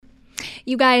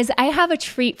You guys, I have a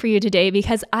treat for you today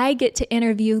because I get to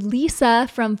interview Lisa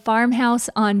from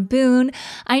Farmhouse on Boone.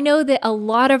 I know that a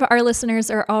lot of our listeners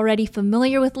are already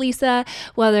familiar with Lisa,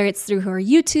 whether it's through her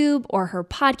YouTube or her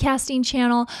podcasting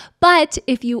channel. But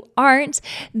if you aren't,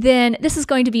 then this is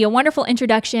going to be a wonderful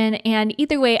introduction. And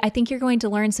either way, I think you're going to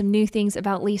learn some new things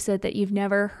about Lisa that you've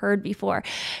never heard before.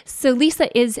 So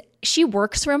she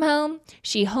works from home,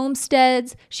 she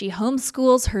homesteads, she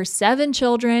homeschools her 7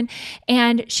 children,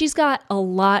 and she's got a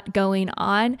lot going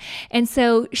on. And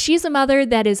so she's a mother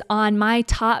that is on my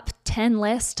top 10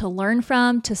 list to learn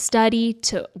from, to study,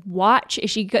 to watch as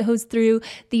she goes through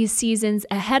these seasons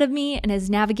ahead of me and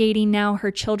is navigating now her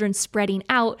children spreading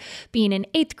out, being in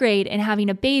 8th grade and having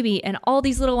a baby and all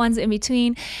these little ones in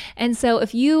between. And so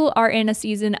if you are in a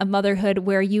season of motherhood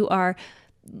where you are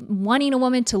wanting a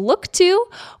woman to look to,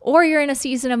 or you're in a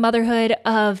season of motherhood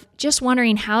of just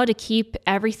wondering how to keep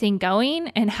everything going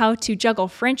and how to juggle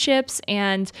friendships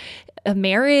and a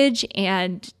marriage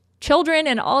and children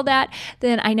and all that,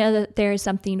 then I know that there is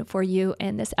something for you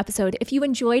in this episode. If you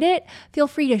enjoyed it, feel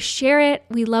free to share it.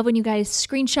 We love when you guys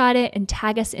screenshot it and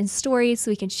tag us in stories so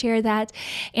we can share that.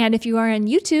 And if you are on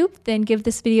YouTube, then give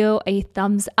this video a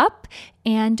thumbs up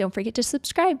and don't forget to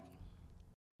subscribe.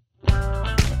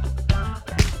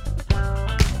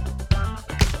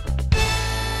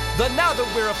 The Now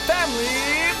That We're a Family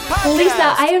podcast.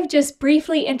 Lisa, I have just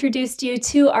briefly introduced you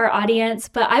to our audience,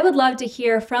 but I would love to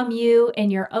hear from you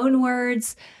in your own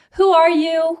words. Who are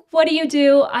you? What do you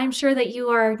do? I'm sure that you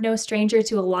are no stranger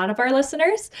to a lot of our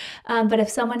listeners, but if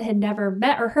someone had never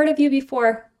met or heard of you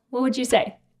before, what would you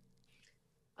say?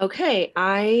 Okay,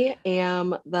 I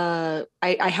have a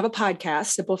podcast,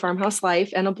 Simple Farmhouse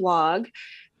Life, and a blog,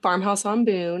 Farmhouse on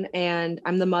Boone, and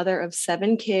I'm the mother of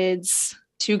 7 kids,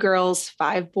 2 girls,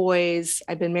 5 boys.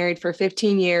 I've been married for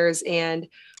 15 years and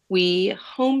we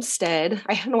homestead.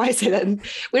 I don't know why I say that.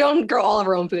 We don't grow all of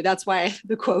our own food. That's why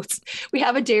the quotes. We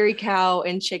have a dairy cow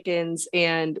and chickens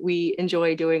and we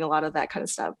enjoy doing a lot of that kind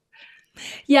of stuff.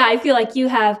 Yeah, I feel like you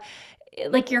have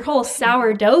like your whole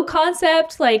sourdough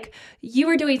concept. Like you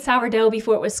were doing sourdough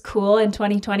before it was cool in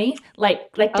 2020,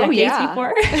 like decades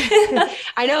before.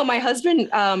 I know my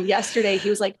husband yesterday, he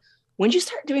was like, when did you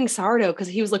start doing sourdough? Because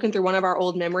he was looking through one of our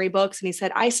old memory books and he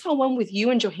said, I saw one with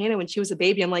you and Johanna when she was a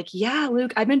baby. I'm like, yeah,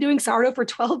 Luke, I've been doing sourdough for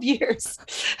 12 years.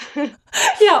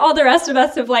 Yeah, all the rest of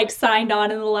us have signed on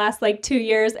in the last 2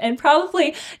 years, and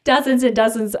probably dozens and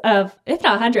dozens of, if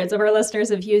not hundreds of our listeners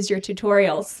have used your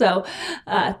tutorials. So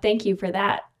thank you for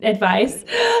that advice.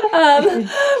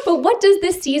 But what does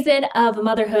this season of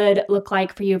motherhood look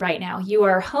like for you right now? You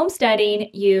are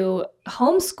homesteading, you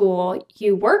homeschool,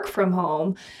 you work from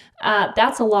home.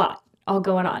 That's a lot all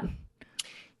going on.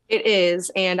 It is.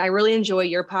 And I really enjoy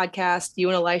your podcast, you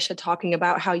and Elisha talking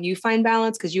about how you find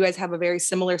balance, because you guys have a very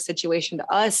similar situation to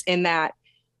us in that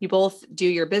you both do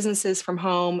your businesses from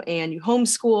home and you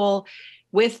homeschool.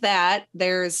 With that,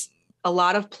 there's a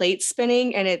lot of plate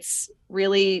spinning and it's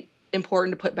really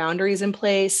important to put boundaries in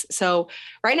place. So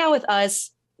right now with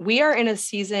us, we are in a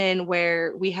season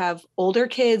where we have older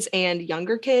kids and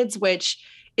younger kids, which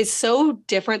is so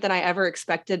different than I ever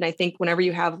expected. And I think whenever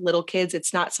you have little kids,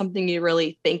 it's not something you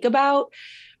really think about,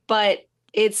 but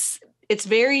it's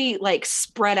very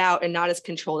spread out and not as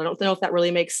controlled. I don't know if that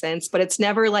really makes sense, but it's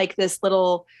never this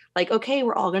little, okay,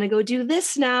 we're all going to go do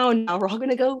this now. And now we're all going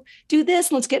to go do this.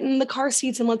 And let's get in the car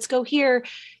seats and let's go here.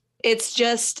 It's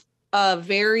just a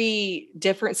very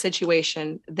different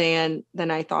situation than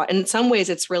I thought. And in some ways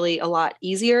it's really a lot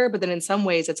easier, but then in some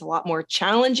ways it's a lot more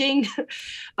challenging.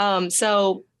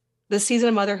 So the season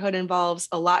of motherhood involves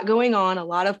a lot going on, a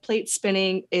lot of plate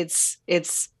spinning.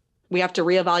 We have to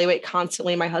reevaluate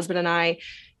constantly. My husband and I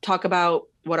talk about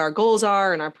what our goals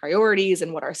are and our priorities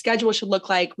and what our schedule should look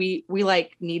like. We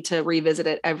need to revisit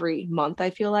it every month, I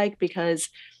feel like, because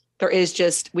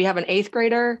we have an 8th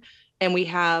grader and we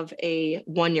have a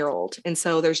 1-year-old. And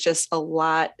so there's just a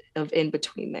lot of in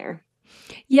between there.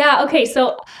 Yeah. Okay.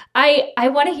 So I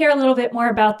want to hear a little bit more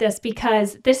about this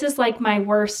because this is my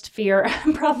worst fear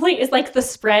probably is the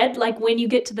spread, when you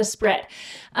get to the spread.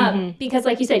 Because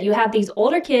like you said, you have these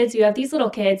older kids, you have these little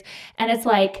kids, and it's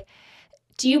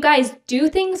do you guys do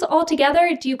things all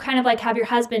together? Do you kind of have your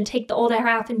husband take the older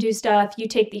half and do stuff? You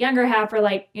take the younger half or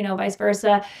vice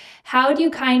versa? How do you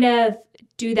kind of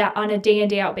do that on a day in,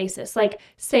 day out basis?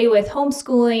 Say with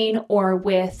homeschooling or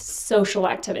with social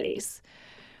activities?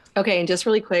 Okay, and just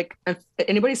really quick, if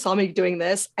anybody saw me doing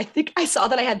this, I think I saw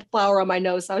that I had flour on my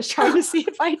nose. So I was trying to see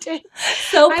if I did.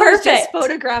 So perfect. I was just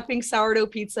photographing sourdough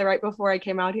pizza right before I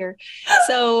came out here.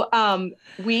 So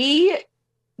we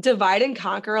divide and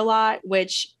conquer a lot,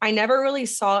 which I never really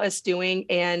saw us doing.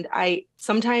 And I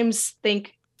sometimes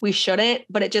think we shouldn't,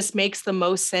 but it just makes the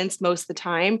most sense most of the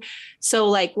time. So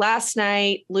like last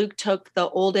night, Luke took the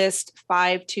oldest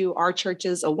 5 to our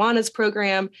church's Awanas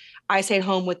program. I stayed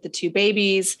home with the 2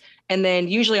 babies. And then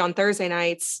usually on Thursday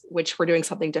nights, which we're doing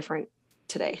something different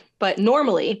today, but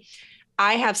normally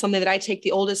I have something that I take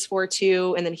the oldest for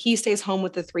to, and then he stays home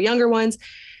with the 3 younger ones.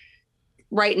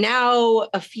 Right now,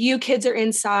 a few kids are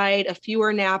inside, a few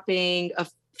are napping, a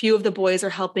few of the boys are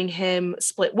helping him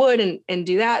split wood and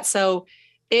do that. So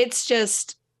it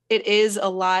is a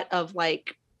lot of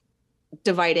like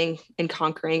dividing and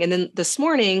conquering. And then this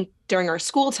morning during our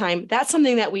school time, that's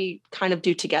something that we kind of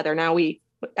do together. Now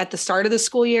at the start of the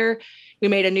school year, we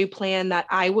made a new plan that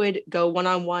I would go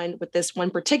one-on-one with this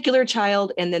one particular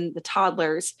child and then the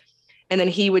toddlers. And then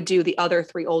he would do the other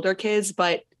 3 older kids.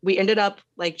 But we ended up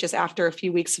like just after a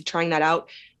few weeks of trying that out,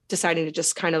 deciding to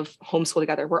just kind of homeschool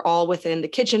together. We're all within the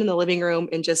kitchen and the living room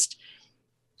and just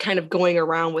kind of going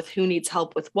around with who needs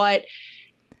help with what.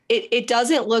 It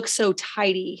doesn't look so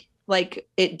tidy like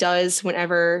it does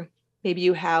whenever maybe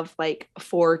you have like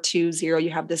 4-2-0, you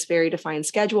have this very defined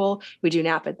schedule. We do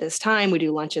nap at this time. We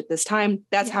do lunch at this time.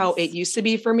 That's how it used to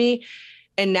be for me.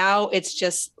 And now it's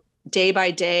just day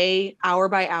by day, hour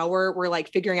by hour, we're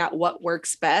like figuring out what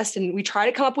works best. And we try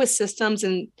to come up with systems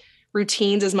and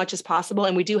routines as much as possible.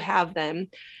 And we do have them.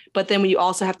 But then you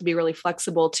also have to be really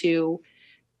flexible to,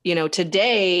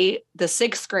 today, the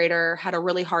 6th grader had a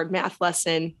really hard math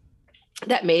lesson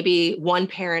that maybe one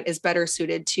parent is better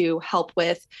suited to help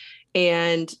with.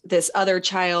 And this other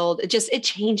child, it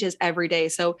changes every day.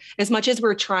 So as much as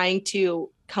we're trying to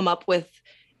come up with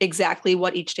exactly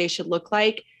what each day should look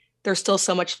like, there's still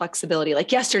so much flexibility.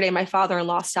 Like yesterday, my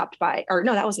father-in-law stopped by, or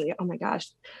no, that wasn't, oh my gosh,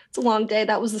 it's a long day.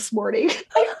 That was this morning.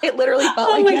 It literally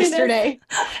felt like yesterday.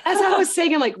 As I was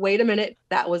saying, I'm like, wait a minute,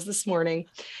 that was this morning.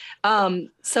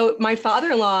 So my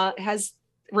father-in-law has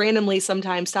randomly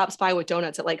sometimes stops by with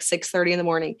donuts at like 6:30 in the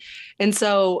morning. And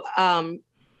so,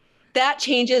 that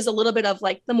changes a little bit of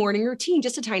like the morning routine,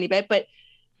 just a tiny bit, but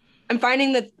I'm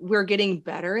finding that we're getting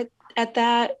better at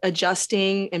that,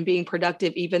 adjusting and being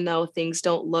productive, even though things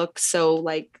don't look so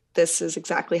like this is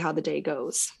exactly how the day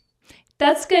goes.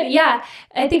 That's good. Yeah.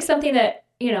 I think something that,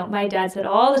 my dad said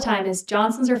all the time is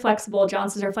Johnsons are flexible.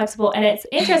 And it's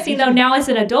interesting though, now as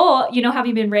an adult,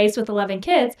 having been raised with 11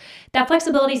 kids, that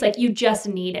flexibility is like, you just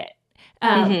need it.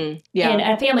 And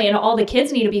a family and all the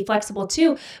kids need to be flexible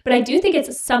too. But I do think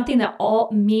it's something that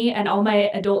me and all my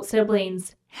adult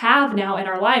siblings have now in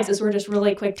our lives is we're just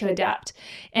really quick to adapt.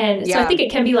 And so I think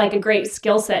it can be like a great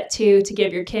skill set too, to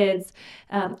give your kids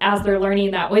as they're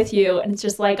learning that with you. And it's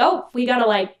just like, oh, we got to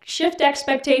like shift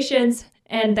expectations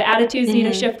and the attitudes need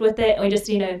to shift with it. And we just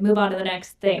need to move on to the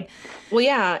next thing. Well,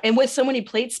 yeah. And with so many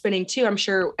plates spinning too, I'm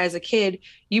sure as a kid,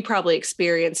 you probably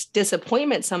experienced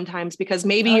disappointment sometimes because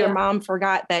maybe your mom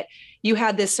forgot that you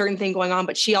had this certain thing going on,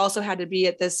 but she also had to be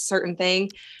at this certain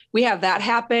thing. We have that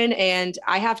happen. And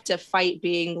I have to fight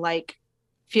being like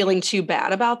feeling too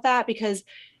bad about that because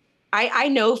I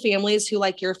know families who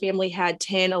like your family had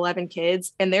 10, 11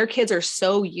 kids and their kids are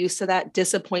so used to that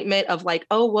disappointment of like,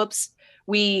 oh, whoops,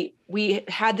 we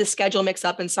had the schedule mix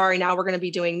up and sorry, now we're going to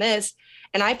be doing this.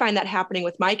 And I find that happening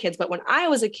with my kids. But when I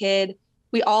was a kid,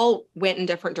 we all went in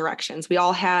different directions. We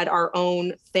all had our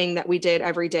own thing that we did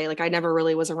every day. Like I never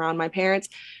really was around my parents.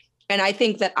 And I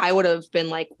think that I would have been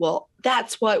like, well,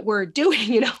 that's what we're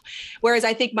doing, Whereas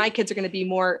I think my kids are going to be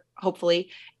more, hopefully,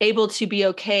 able to be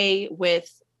okay with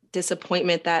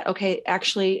disappointment that, okay,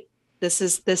 actually, this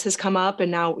has come up.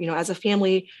 And now, as a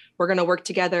family, we're going to work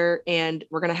together and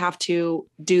we're going to have to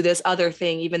do this other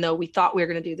thing, even though we thought we were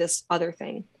going to do this other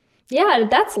thing. Yeah,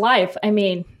 that's life. I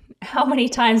mean, how many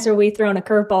times are we thrown a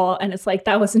curveball and it's like,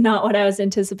 that was not what I was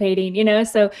anticipating,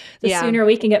 So the sooner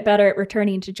we can get better at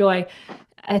returning to joy,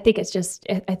 I think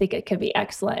it could be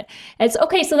excellent. It's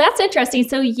okay. So that's interesting.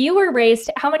 So you were raised,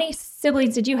 how many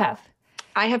siblings did you have?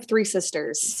 I have 3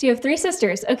 sisters. So you have 3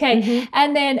 sisters. Okay. Mm-hmm.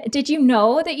 And then did you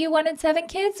know that you wanted 7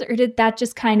 kids or did that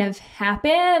just kind of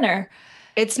happen or?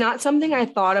 It's not something I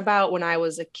thought about when I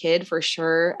was a kid for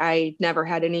sure. I never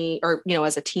had any, or,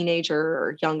 as a teenager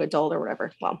or young adult or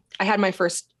whatever. Well, I got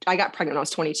pregnant when I was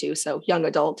 22. So young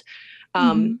adult,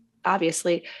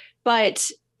 obviously, but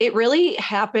it really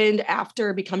happened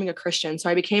after becoming a Christian. So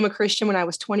I became a Christian when I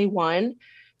was 21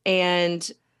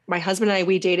 and my husband and I,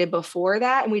 we dated before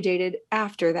that and we dated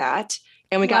after that.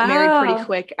 And we got married pretty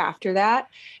quick after that.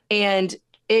 And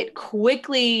it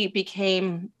quickly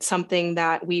became something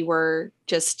that we were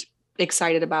just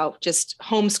excited about, just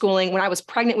homeschooling. When I was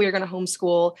pregnant, we were going to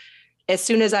homeschool. As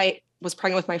soon as I was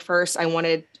pregnant with my first, I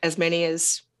wanted as many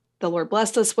as the Lord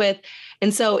blessed us with.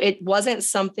 And so it wasn't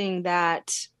something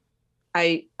that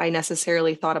I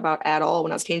necessarily thought about at all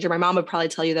when I was a teenager. My mom would probably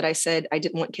tell you that I said I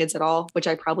didn't want kids at all, which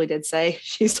I probably did say.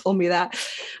 She's told me that.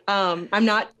 I'm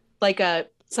not like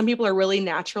some people are really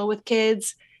natural with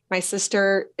kids. My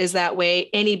sister is that way.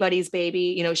 Anybody's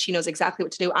baby, you know, she knows exactly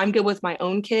what to do. I'm good with my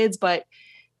own kids, but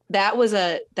that was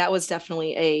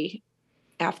definitely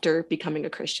after becoming a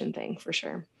Christian thing for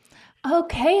sure.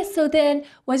 Okay, so then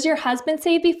was your husband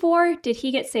saved before? Did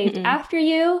he get saved after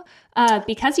you?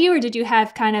 Because of you, or did you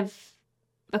have kind of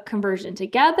a conversion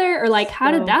together, or like how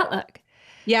did that look?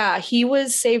 Yeah, he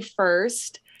was saved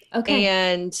first. Okay.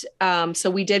 And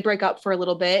so we did break up for a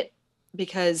little bit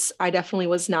because I definitely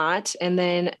was not. And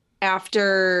then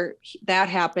after that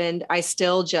happened, I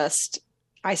still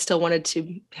wanted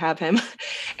to have him.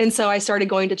 And so I started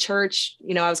going to church.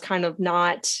 You know, I was kind of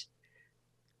not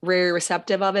very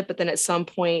receptive of it, but then at some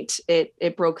point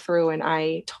it broke through and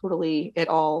it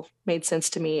all made sense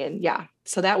to me. And yeah,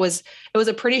 so it was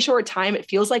a pretty short time. It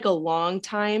feels like a long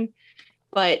time,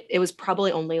 but it was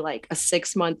probably only like a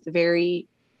 6-month, very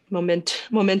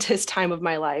momentous time of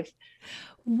my life.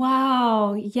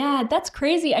 Wow. Yeah, that's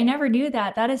crazy. I never knew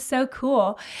that. That is so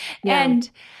cool. Yeah. And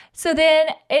so then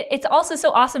it's also so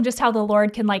awesome just how the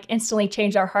Lord can like instantly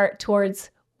change our heart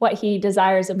towards what he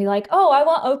desires and be like, oh, I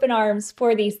want open arms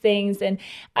for these things. And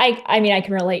I mean, I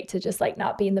can relate to just like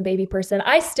not being the baby person.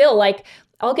 I still like,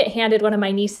 I'll get handed one of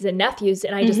my nieces and nephews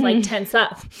and I just like tense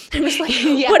up. I'm just like,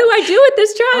 what do I do with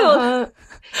this child?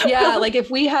 Yeah. Like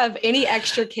if we have any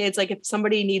extra kids, like if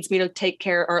somebody needs me to take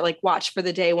care or like watch for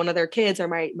the day, one of their kids or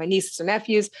my nieces or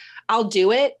nephews, I'll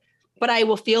do it. But I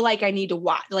will feel like I need to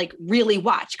watch, like really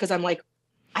watch. Cause I'm like,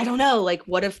 I don't know, like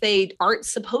what if they aren't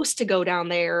supposed to go down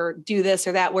there or do this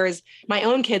or that? Whereas my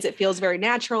own kids, it feels very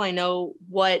natural. I know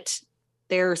what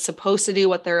they're supposed to do,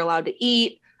 what they're allowed to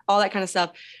eat, all that kind of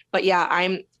stuff. But yeah,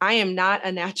 I am not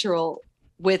a natural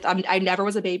with, I never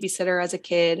was a babysitter as a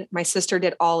kid. My sister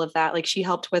did all of that. Like she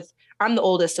helped with, I'm the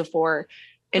oldest of 4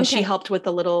 and she helped with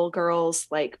the little girls,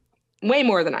 like way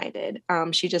more than I did.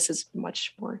 She just is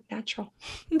much more natural.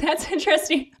 That's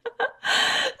interesting.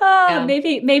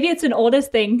 Maybe it's an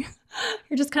oldest thing.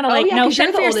 You're just kind of like, no,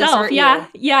 fend for yourself.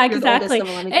 Yeah, exactly.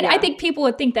 And I think people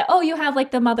would think that, oh, you have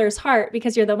like the mother's heart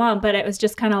because you're the mom, but it was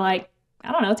just kind of like,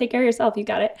 I don't know, take care of yourself. You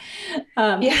got it.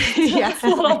 It's a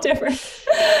little different.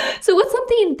 So what's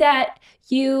something that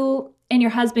you and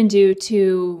your husband do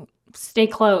to stay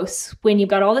close when you've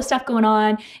got all this stuff going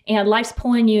on and life's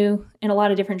pulling you in a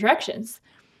lot of different directions?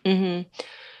 Mm-hmm.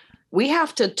 We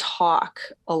have to talk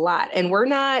a lot and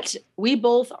we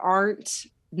both aren't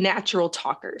natural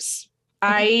talkers.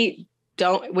 Okay. I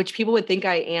don't, which people would think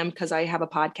I am because I have a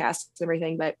podcast and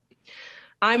everything, but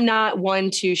I'm not one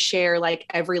to share like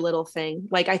every little thing.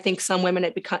 Like I think some women,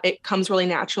 it comes really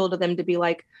natural to them to be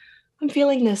like, I'm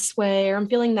feeling this way or I'm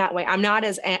feeling that way. I'm not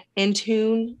as in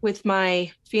tune with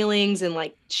my feelings and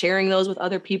like sharing those with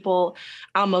other people.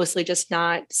 I'll mostly just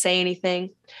not say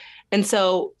anything. And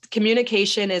so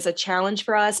communication is a challenge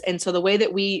for us. And so the way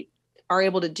that we are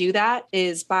able to do that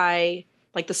is by,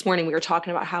 like this morning, we were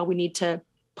talking about how we need to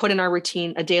put in our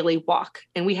routine a daily walk,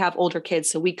 and we have older kids.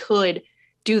 So we could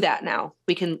do that now.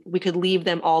 We could leave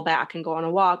them all back and go on a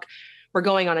walk. We're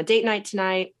going on a date night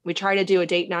tonight. We try to do a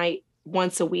date night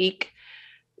once a week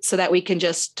so that we can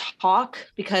just talk,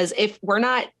 because if we're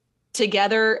not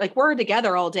together, like we're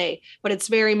together all day, but it's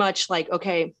very much like,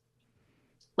 okay,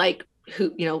 like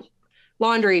who, you know,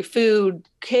 laundry, food,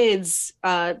 kids,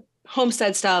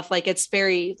 homestead stuff. Like it's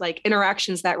very like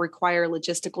interactions that require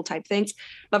logistical type things.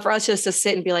 But for us just to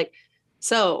sit and be like,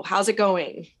 so how's it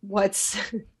going? What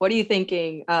are you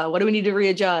thinking? What do we need to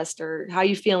readjust, or how are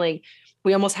you feeling?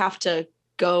 We almost have to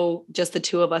go just the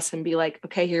two of us and be like,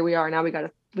 okay, here we are. Now we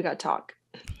got to talk.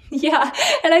 Yeah.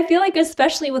 And I feel like,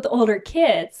 especially with older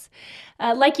kids,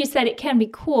 like you said, it can be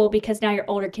cool because now your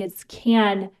older kids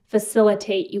can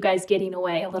facilitate you guys getting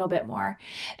away a little bit more.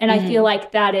 And I feel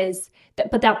like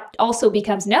but that also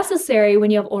becomes necessary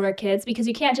when you have older kids, because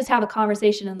you can't just have a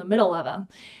conversation in the middle of them.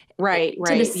 Right.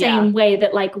 To the same way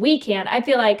that like we can. I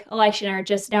feel like Elisha and I are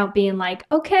just now being like,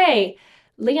 okay,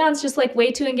 Leon's just like way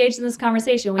too engaged in this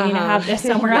conversation. We need to have this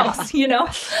somewhere else, you know?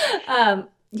 So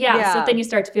then you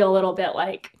start to feel a little bit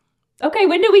like, okay,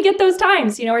 when do we get those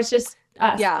times? You know, it's just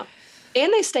us. Yeah.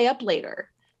 And they stay up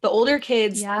later. The older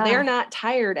kids, they're not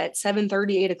tired at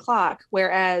 7:30, 8 o'clock.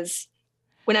 Whereas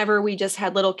whenever we just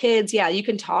had little kids, you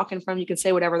can talk in front of them, you can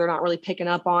say whatever. They're not really picking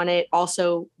up on it.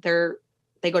 Also,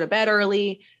 they go to bed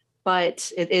early,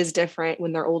 but it is different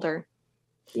when they're older.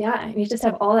 Yeah. And you just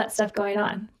have all that stuff going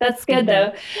on. That's good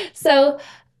though. So,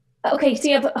 okay. So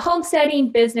you have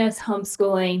homesteading, business,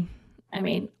 homeschooling. I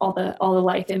mean, all the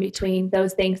life in between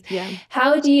those things. Yeah.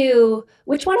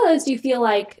 Which one of those do you feel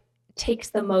like takes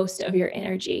the most of your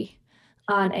energy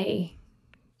on a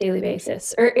daily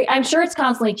basis? Or I'm sure it's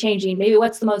constantly changing. Maybe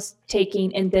what's the most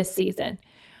taking in this season?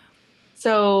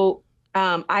 So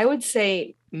I would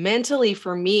say mentally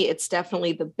for me, it's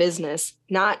definitely the business,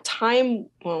 not time.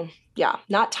 Well, yeah,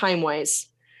 not time wise.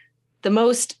 The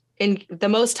most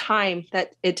time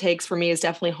that it takes for me is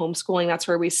definitely homeschooling. That's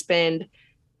where we spend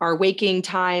our waking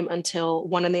time until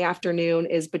 1 PM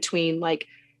is between like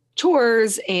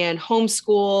chores and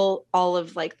homeschool, all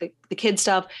of like the kid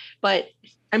stuff. But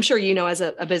I'm sure, as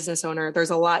a business owner,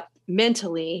 there's a lot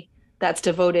mentally that's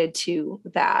devoted to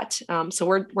that. So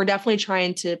we're definitely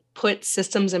trying to put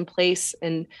systems in place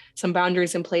and some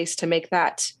boundaries in place to make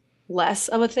that less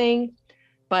of a thing.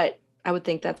 But I would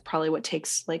think that's probably what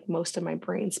takes like most of my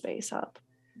brain space up.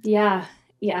 Yeah.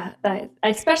 Yeah.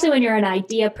 Especially when you're an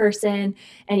idea person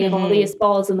and you have all these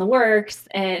balls in the works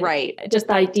and just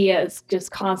the ideas just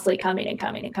constantly coming and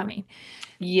coming and coming.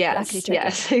 Yes,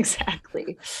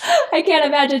 exactly. I can't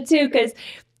imagine too, because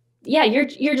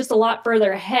you're just a lot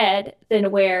further ahead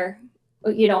than where,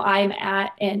 I'm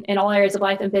at in all areas of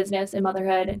life and business and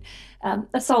motherhood and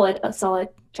a solid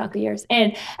chunk of years.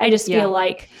 And I just feel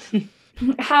like,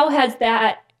 how has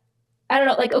that, I don't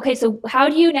know, like, okay, so how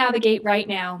do you navigate right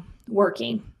now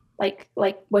working? Like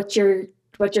what's your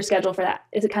schedule for that?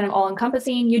 Is it kind of all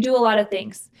encompassing? You do a lot of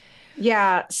things.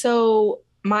 Yeah. So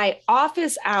my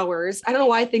office hours, I don't know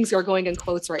why things are going in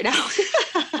quotes right now.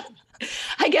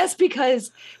 I guess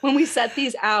because when we set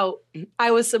these out, I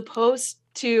was supposed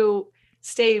to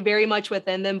stay very much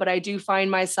within them, but I do find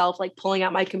myself like pulling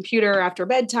out my computer after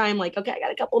bedtime, like, okay, I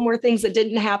got a couple more things that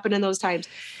didn't happen in those times.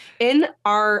 In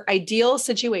our ideal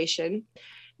situation,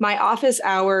 my office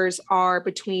hours are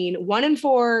between 1 and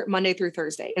 4, Monday through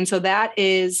Thursday. And so that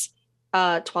is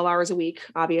 12 hours a week,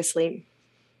 obviously.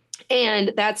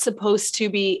 And that's supposed to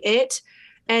be it.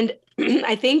 And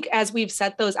I think as we've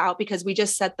set those out, because we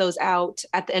just set those out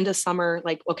at the end of summer,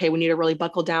 like, okay, we need to really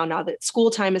buckle down now that school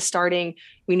time is starting.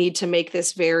 We need to make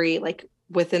this very like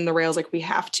within the rails, like we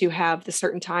have to have the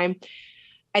certain time.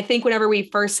 I think whenever we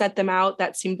first set them out,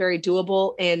 that seemed very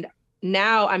doable. And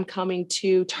now I'm coming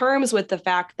to terms with the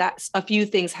fact that a few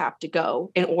things have to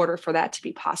go in order for that to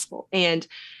be possible. And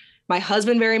my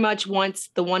husband very much wants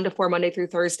the 1 to 4 Monday through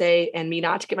Thursday and me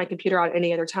not to get my computer out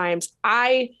any other times.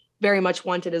 I very much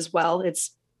want it as well.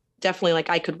 It's definitely like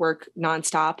I could work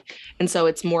nonstop. And so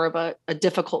it's more of a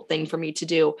difficult thing for me to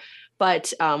do.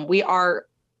 But we are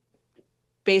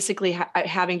basically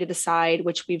having to decide,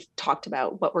 which we've talked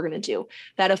about what we're going to do,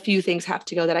 that a few things have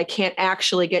to go, that I can't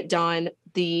actually get done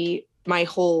my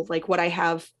whole, like what I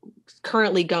have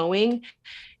currently going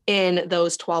in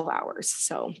those 12 hours.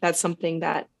 So that's something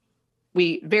that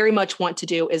we very much want to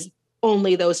do, is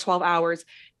only those 12 hours,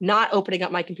 not opening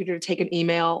up my computer to take an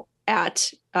email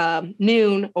at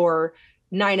noon or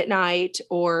 9 at night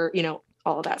or,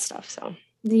 all of that stuff. So.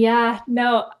 Yeah,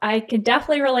 no, I can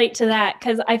definitely relate to that,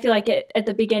 because I feel like at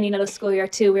the beginning of the school year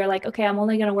too, we were like, okay, I'm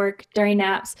only going to work during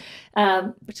naps,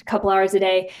 which is a couple hours a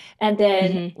day. And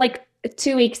then like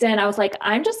 2 weeks in, I was like,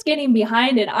 I'm just getting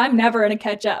behind and I'm never going to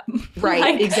catch up.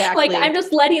 Right. Exactly. Like I'm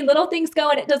just letting little things go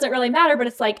and it doesn't really matter, but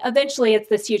it's like, eventually it's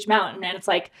this huge mountain and it's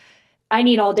like, I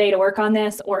need all day to work on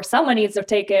this, or someone needs to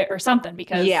take it or something,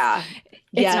 because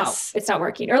it's not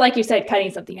working. Or like you said,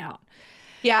 cutting something out.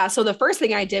 Yeah. So the first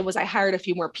thing I did was I hired a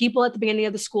few more people at the beginning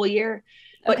of the school year.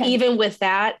 But even with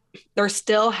that, there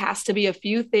still has to be a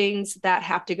few things that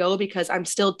have to go, because I'm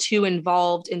still too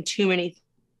involved in too many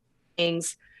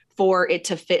things for it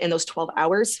to fit in those 12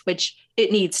 hours, which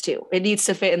it needs to. It needs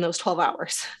to fit in those 12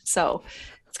 hours. So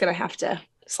it's going to have to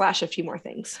slash a few more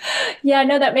things. Yeah,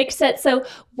 no, that makes sense. So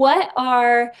what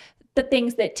are the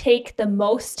things that take the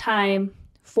most time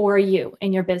for you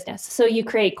in your business? So you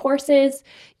create courses,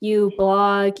 you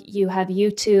blog, you have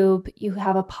YouTube, you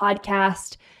have a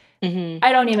podcast.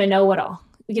 I don't even know what all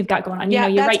you've got going on. You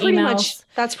write emails.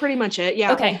 That's pretty much it.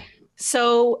 Yeah. Okay.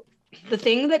 So the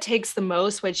thing that takes the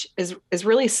most, which is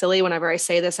really silly whenever I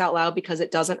say this out loud because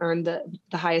it doesn't earn the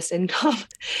highest income,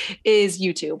 is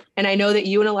YouTube. And I know that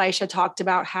you and Elisha talked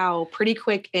about how pretty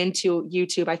quick into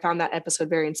YouTube, I found that episode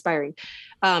very inspiring.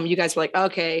 You guys were like,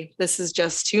 okay, this is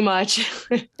just too much.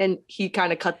 And he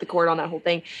kind of cut the cord on that whole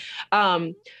thing.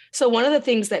 So one of the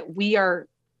things that we are,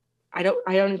 I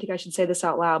don't think I should say this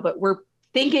out loud, but we're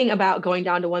thinking about going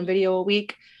down to 1 video a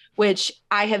week, which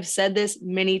I have said this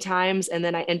many times and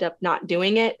then I end up not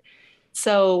doing it.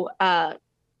 So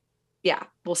yeah,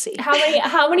 we'll see.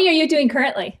 How many are you doing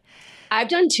currently? I've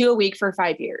done 2 a week for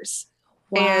 5 years.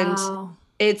 Wow. And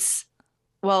it's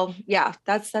Well, yeah,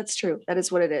 that's true. That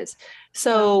is what it is.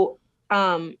 So,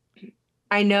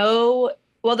 I know,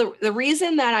 well, the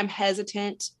reason that I'm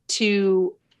hesitant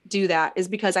to do that is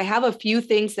because I have a few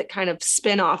things that kind of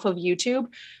spin off of YouTube.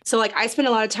 So like I spend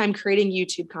a lot of time creating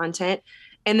YouTube content,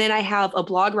 and then I have a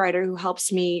blog writer who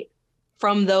helps me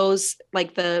from those,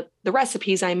 like the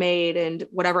recipes I made and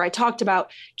whatever I talked about,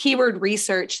 keyword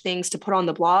research things to put on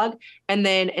the blog. And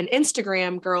then an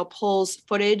Instagram girl pulls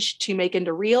footage to make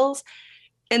into reels.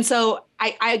 And so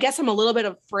I guess I'm a little bit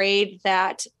afraid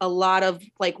that a lot of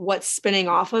like what's spinning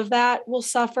off of that will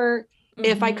suffer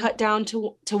if I cut down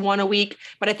to one a week.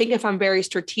 But I think if I'm very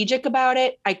strategic about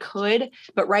it, I could.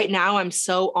 But right now I'm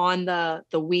so on the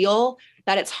wheel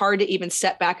that it's hard to even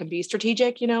step back and be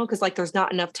strategic, because like there's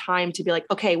not enough time to be like,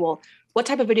 okay, well, what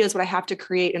type of videos would I have to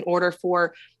create in order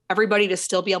for everybody to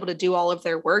still be able to do all of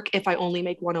their work if I only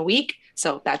make one a week?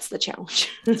 So that's the challenge.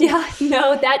 Yeah,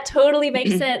 no, that totally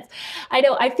makes sense. I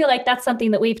know. I feel like that's something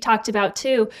that we've talked about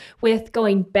too, with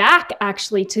going back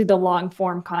actually to the long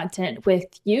form content with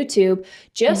YouTube,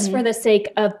 just for the sake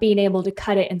of being able to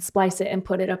cut it and splice it and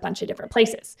put it a bunch of different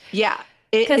places. Yeah.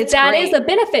 Because that is a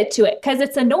benefit to it, because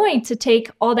it's annoying to take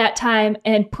all that time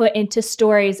and put into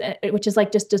stories, which is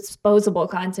like just disposable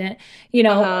content,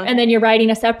 and then you're writing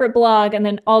a separate blog and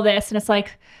then all this. And it's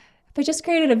like, if I just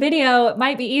created a video, it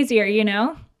might be easier,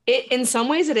 In some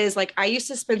ways it is. Like I used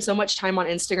to spend so much time on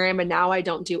Instagram, and now I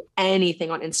don't do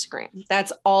anything on Instagram.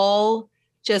 That's all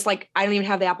just like, I don't even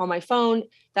have the app on my phone.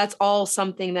 That's all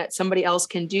something that somebody else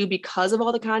can do because of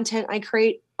all the content I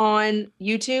create on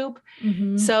YouTube.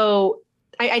 So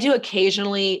I do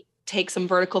occasionally take some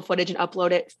vertical footage and upload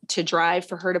it to Drive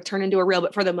for her to turn into a reel,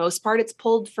 but for the most part, it's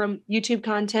pulled from YouTube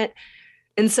content.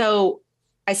 And so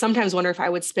I sometimes wonder if I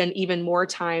would spend even more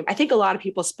time. I think a lot of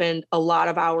people spend a lot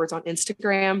of hours on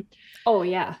Instagram. Oh,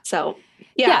 yeah. So,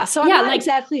 yeah. So I'm not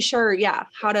exactly sure,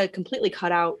 how to completely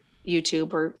cut out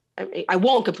YouTube, or I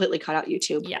won't completely cut out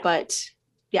YouTube, but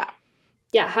yeah.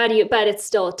 Yeah. But it's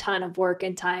still a ton of work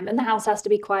and time, and the house has to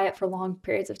be quiet for long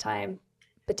periods of time.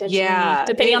 Potentially,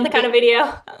 depending on the kind of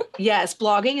video. Yes,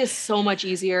 blogging is so much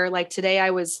easier. Like today I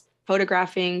was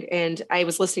photographing and I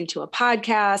was listening to a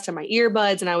podcast on my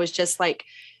earbuds, and I was just like,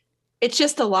 it's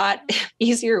just a lot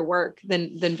easier work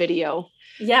than video.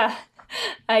 Yeah,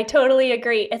 I totally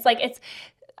agree. It's like,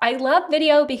 I love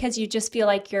video because you just feel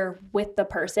like you're with the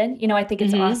person. I think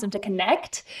it's awesome to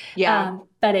connect. Yeah.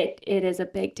 But it is a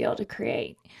big deal to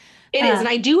create. It is. And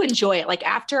I do enjoy it. Like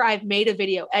after I've made a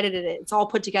video, edited it, it's all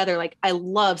put together. Like I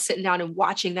love sitting down and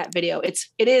watching that video. It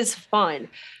is fun,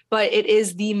 but it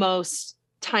is the most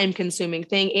time consuming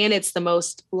thing. And it's the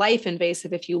most life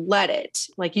invasive if you let it.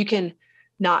 Like you can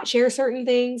not share certain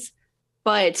things,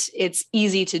 but it's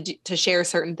easy to share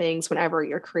certain things whenever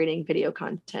you're creating video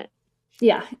content.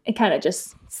 Yeah. It kind of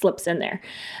just slips in there.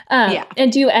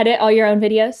 And do you edit all your own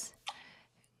videos?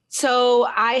 So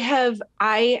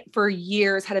I for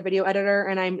years had a video editor,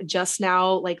 and I'm just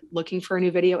now like looking for a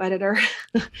new video editor.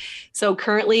 So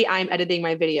currently I'm editing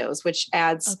my videos, which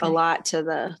adds a lot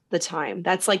to the time.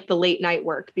 That's like the late night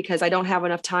work, because I don't have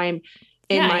enough time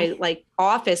in my like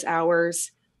office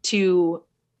hours to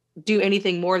do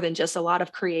anything more than just a lot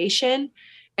of creation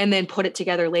and then put it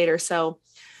together later. So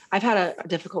I've had a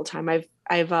difficult time. I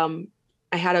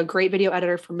had a great video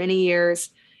editor for many years,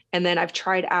 and then I've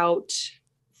tried out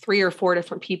 3 or 4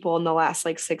 different people in the last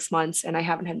like 6 months, and I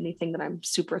haven't had anything that I'm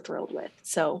super thrilled with.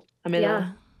 So I'm in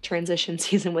a transition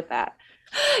season with that.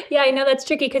 Yeah, I know that's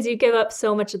tricky because you give up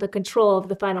so much of the control of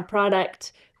the final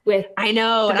product with I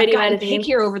know. The and video I've gotten editing.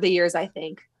 pickier over the years, I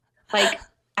think. Like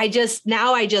I just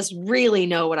really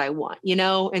know what I want,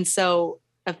 And so,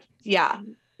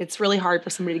 it's really hard for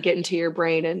somebody to get into your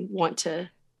brain and want to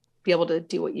be able to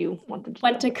do what you want them to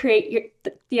want to create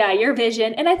your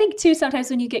vision. And I think too, sometimes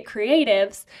when you get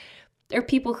creatives, there are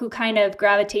people who kind of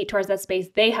gravitate towards that space.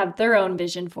 They have their own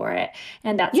vision for it.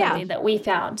 And that's something that we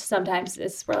found sometimes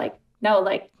is we're like, no,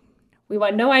 like we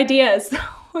want no ideas.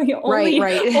 We only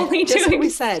just what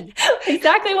we said.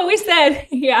 Exactly what we said.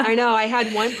 Yeah. I know. I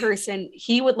had one person,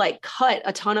 he would like cut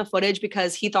a ton of footage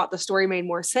because he thought the story made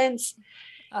more sense.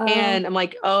 And I'm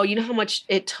like, oh, you know how much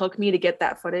it took me to get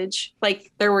that footage?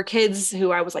 Like there were kids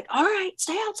who I was like, all right,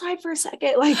 stay outside for a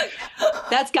second. Like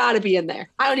that's gotta be in there.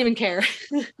 I don't even care.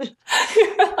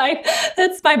 Like,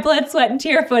 that's my blood, sweat, and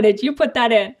tear footage. You put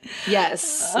that in.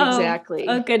 Yes, exactly.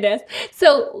 Oh goodness.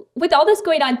 So with all this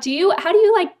going on, how do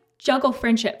you like juggle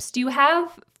friendships? Do you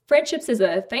have friendships as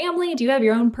a family? Do you have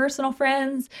your own personal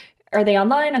friends? Are they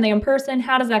online? Are they in person?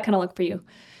 How does that kind of look for you?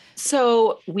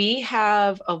 So we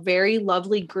have a very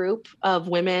lovely group of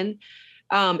women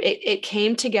It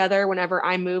came together whenever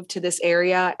I moved to this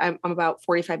area. I'm about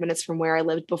 45 minutes from where I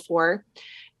lived before.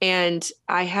 And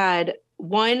I had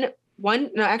no,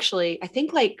 actually, I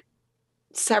think like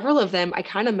several of them I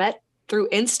kind of met through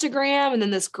Instagram, and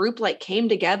then this group like came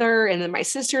together, and then my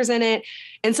sister's in it.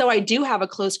 And so I do have a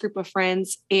close group of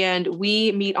friends, and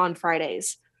we meet on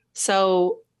Fridays.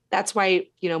 So that's why,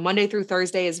 Monday through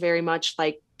Thursday is very much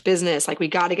like business. Like we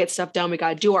got to get stuff done. We got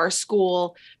to do our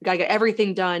school. We got to get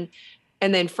everything done.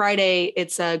 And then Friday,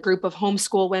 it's a group of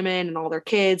homeschool women and all their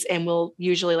kids. And we'll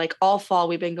usually like all fall,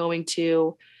 we've been going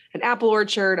to an apple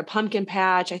orchard, a pumpkin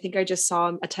patch. I think I just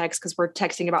saw a text because we're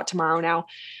texting about tomorrow now,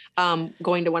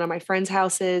 going to one of my friends'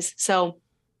 houses. So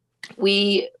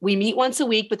we meet once a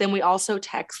week, but then we also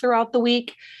text throughout the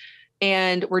week.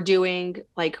 And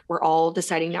we're all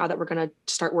deciding now that we're going to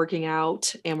start working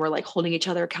out, and we're like holding each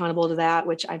other accountable to that,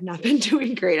 which I've not been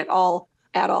doing great at all.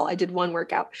 I did one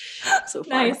workout so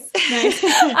far. Nice.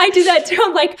 I do that too.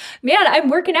 I'm like, man, I'm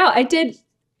working out.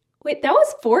 Wait, that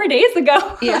was 4 days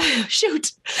ago. Yeah.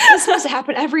 Shoot. This supposed to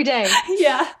happen every day.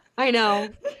 Yeah. I know.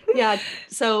 Yeah.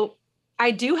 So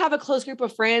I do have a close group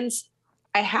of friends.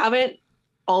 I haven't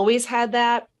always had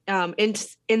that.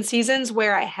 In seasons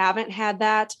where I haven't had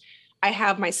that, I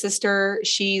have my sister.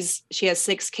 She has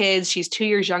 6 kids. She's 2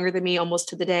 years younger than me, almost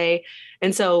to the day.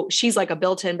 And so she's like a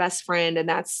built-in best friend.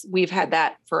 And we've had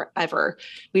that forever.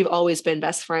 We've always been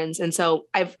best friends. And so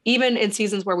even in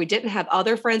seasons where we didn't have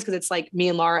other friends, because it's like me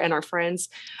and Laura and our friends,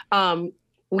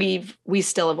 we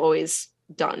still have always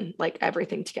done like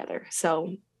everything together.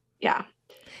 So yeah.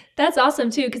 That's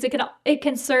awesome too, because it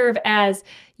can serve as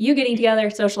you getting together,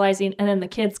 socializing, and then the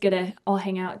kids get to all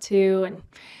hang out too. And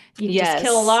you just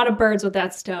kill a lot of birds with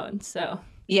that stone. So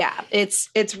yeah,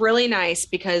 it's really nice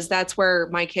because that's where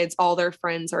my kids, all their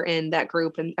friends are in that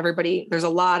group, and there's a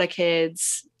lot of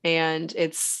kids, and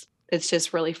it's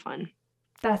just really fun.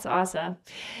 That's awesome.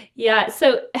 Yeah.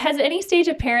 So has any stage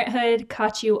of parenthood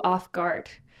caught you off guard?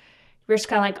 We're just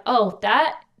kind of like, oh,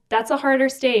 that's a harder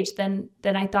stage than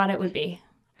I thought it would be.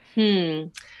 I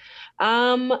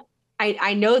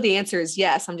know the answer is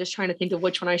yes. I'm just trying to think of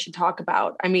which one I should talk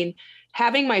about. I mean,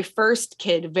 having my first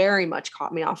kid very much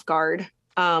caught me off guard.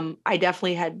 I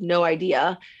definitely had no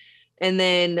idea. And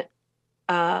then,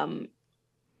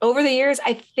 over the years,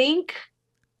 I think,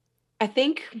 I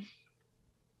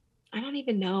don't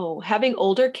even know, having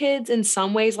older kids in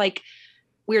some ways, like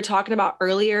we were talking about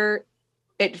earlier,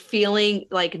 it feeling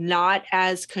like not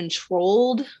as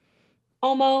controlled,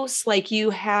 almost like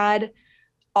you had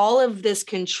all of this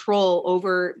control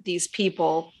over these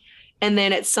people. And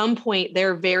then at some point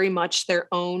they're very much their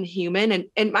own human.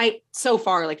 And so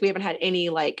far, like we haven't had any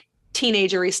like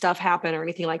teenagery stuff happen or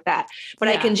anything like that, but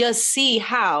yeah. I can just see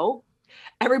how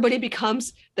everybody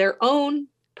becomes their own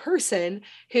person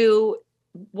who,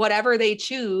 whatever they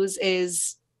choose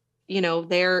is,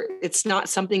 it's not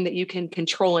something that you can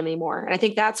control anymore. And I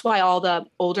think that's why all the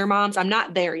older moms, I'm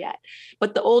not there yet,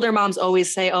 but the older moms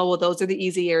always say, oh, well, those are the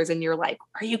easy years. And you're like,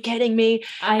 are you kidding me?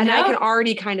 I can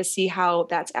already kind of see how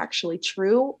that's actually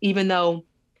true, even though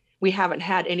we haven't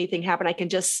had anything happen. I can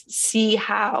just see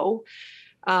how,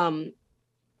 they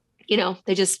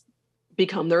just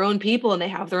become their own people and they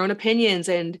have their own opinions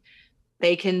and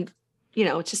they can,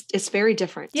 it's very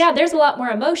different. Yeah. There's a lot more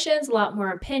emotions, a lot more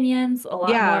opinions, a lot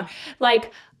more.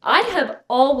 Like I have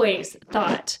always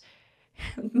thought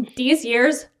these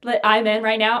years that I'm in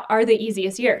right now are the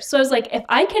easiest years. So I was like, if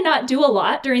I cannot do a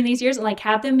lot during these years and like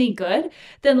have them be good,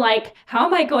 then like, how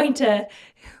am I going to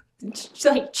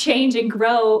like change and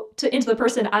grow into the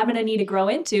person I'm going to need to grow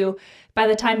into by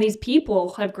the time these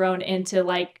people have grown into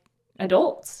like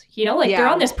adults, they're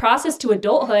on this process to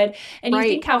adulthood, and you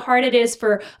think how hard it is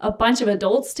for a bunch of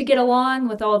adults to get along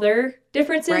with all their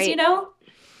differences,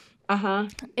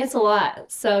 It's a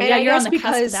lot. So and you're on the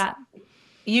cusp of that.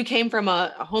 You came from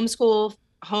a homeschool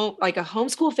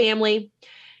family.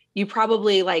 You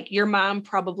probably your mom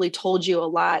probably told you a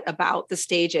lot about the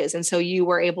stages. And so you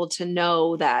were able to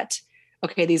know that,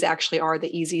 okay, these actually are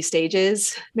the easy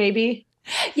stages, maybe.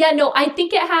 Yeah, no, I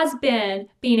think it has been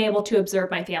being able to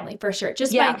observe my family for sure.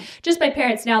 Just my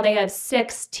parents now, they have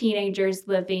 6 teenagers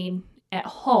living at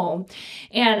home.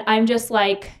 And I'm just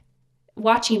like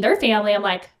watching their family. I'm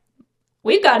like,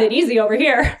 we've got it easy over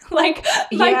here. Like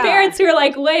my parents who are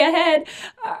like way ahead,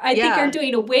 I think are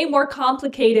doing a way more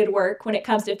complicated work when it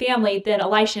comes to family than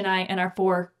Elisha and I and our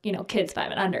 4, kids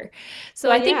 5 and under. So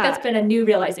I think that's been a new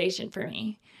realization for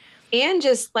me. And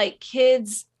just like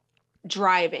kids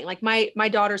driving, like my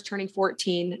daughter's turning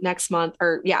 14 next month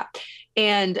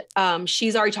and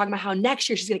she's already talking about how next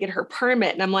year she's going to get her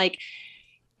permit. And I'm like,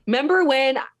 remember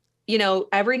when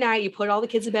every night you put all the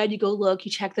kids to bed, you go look,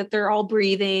 you check that they're all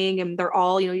breathing and they're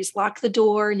all, you just lock the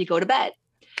door and you go to bed.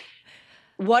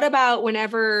 What about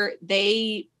whenever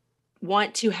they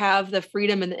want to have the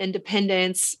freedom and the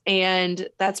independence, and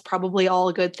that's probably all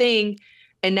a good thing,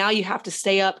 and now you have to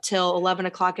stay up till 11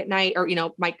 o'clock at night, or,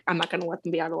 I'm not going to let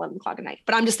them be out at 11 o'clock at night,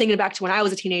 but I'm just thinking back to when I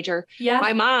was a teenager. Yeah.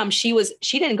 My mom, she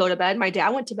didn't go to bed. My dad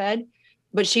went to bed,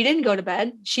 but she didn't go to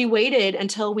bed. She waited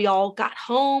until we all got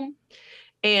home.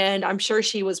 And I'm sure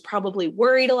she was probably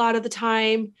worried a lot of the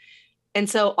time. And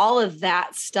so all of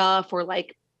that stuff, or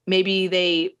like maybe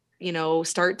they,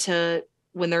 start to,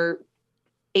 when they're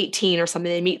 18 or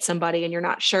something, they meet somebody and you're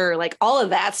not sure, like all of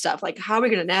that stuff, like how are we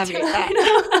going to navigate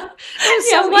that?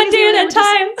 Yeah, one day at a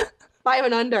time. 5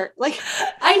 and under. Like,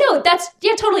 I know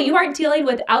totally. You aren't dealing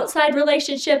with outside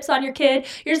relationships on your kid.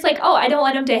 You're just like, oh, I don't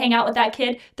want them to hang out with that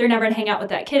kid. They're never going to hang out with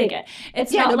that kid again.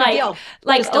 It's not like,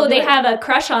 oh, they have a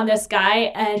crush on this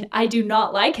guy and I do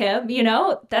not like him.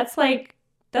 That's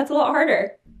a lot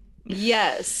harder.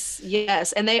 Yes.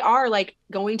 And they are like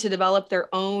going to develop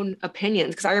their own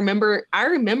opinions. Cause I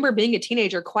remember being a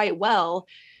teenager quite well.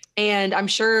 And I'm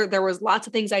sure there was lots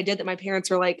of things I did that my parents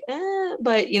were like,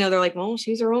 but they're like, well,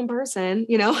 she's her own person,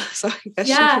 so I guess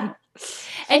yeah.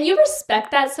 And you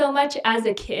respect that so much as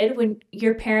a kid when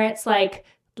your parents like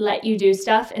let you do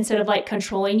stuff instead of like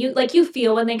controlling you. Like you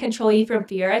feel when they control you from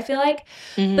fear, I feel like.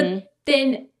 Mm-hmm. But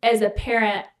then as a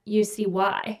parent, you see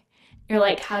why. You're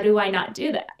like, how do I not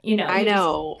do that? I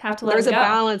know. Have to let There's it go. A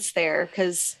balance there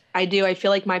because I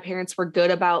feel like my parents were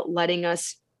good about letting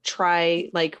us try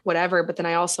like whatever, but then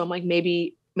I also am like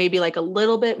maybe like a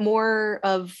little bit more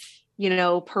of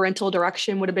parental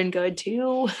direction would have been good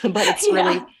too. But it's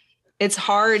really it's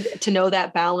hard to know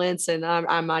that balance, and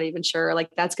I'm not even sure, like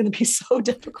that's going to be so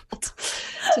difficult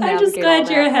to navigate. I'm just glad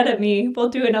you're ahead of me. We'll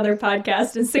do another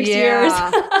podcast in 6 years.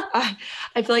 I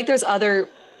feel like there's other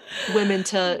women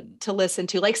to listen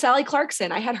to, like Sally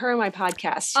Clarkson. I had her on my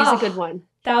podcast. She's a good one.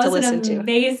 That was an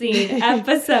amazing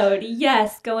episode.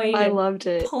 Yes, I loved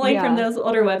it. Pulling from those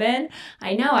older women.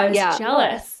 I know, I was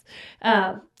jealous.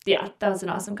 That was an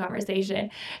awesome conversation.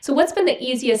 So what's been the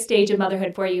easiest stage of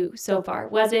motherhood for you so far?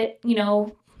 Was it,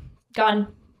 years gone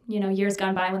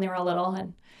by when they were all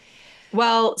little?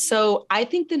 Well, so I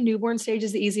think the newborn stage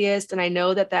is the easiest. And I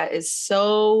know that is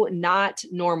so not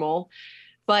normal.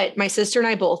 But my sister and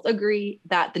I both agree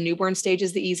that the newborn stage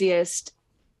is the easiest.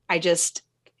 I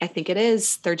think it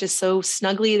is. They're just so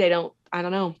snuggly. I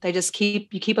don't know. They just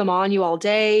keep them on you all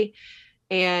day.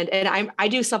 And I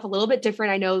do stuff a little bit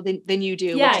different, I know, than you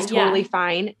do, which is totally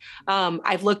fine.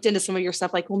 I've looked into some of your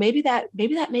stuff, like, well, maybe that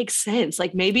makes sense.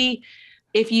 Like maybe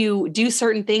if you do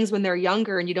certain things when they're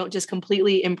younger and you don't just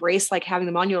completely embrace like having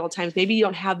them on you at all times, maybe you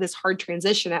don't have this hard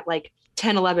transition at like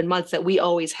 10, 11 months that we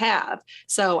always have.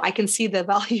 So I can see the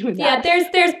value in that.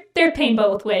 Yeah, there's pain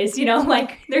both ways,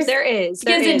 like there is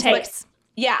gives and takes.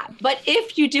 But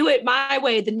if you do it my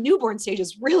way, the newborn stage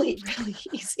is really, really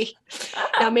easy.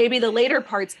 Now, maybe the later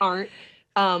parts aren't,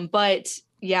 but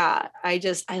yeah, I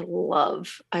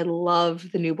love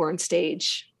the newborn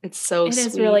stage. It's so sweet. It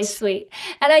is really sweet.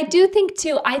 And I do think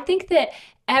too, that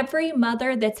every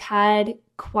mother that's had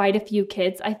quite a few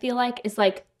kids, I feel like, is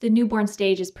like the newborn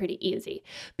stage is pretty easy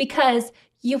because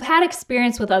you've had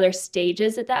experience with other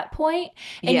stages at that point,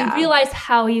 and you realize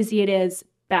how easy it is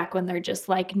back when they're just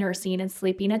like nursing and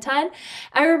sleeping a ton.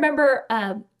 I remember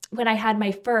when I had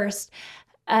my first,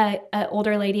 an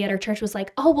older lady at our church was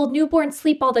like, oh, well, newborns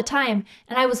sleep all the time.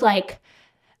 And I was like,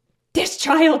 this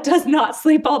child does not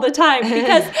sleep all the time,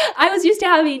 because I was used to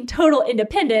having total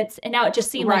independence, and now it just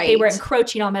seemed like they were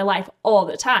encroaching on my life all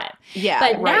the time. Yeah.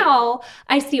 But now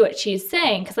I see what she's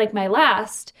saying, because like my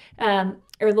last, or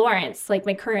Lawrence, like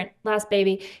my current last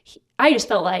baby, I just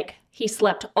felt like he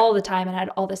slept all the time and had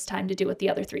all this time to do with the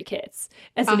other 3 kids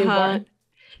as a newborn.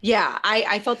 Yeah,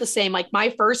 I felt the same. Like my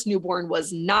first newborn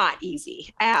was not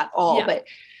easy at all. Yeah. But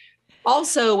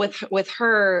also with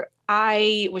her,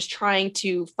 I was trying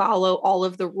to follow all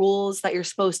of the rules that you're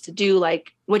supposed to do,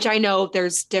 like, which I know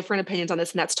there's different opinions on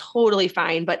this, and that's totally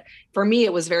fine. But for me,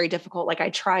 it was very difficult. Like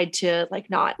I tried to like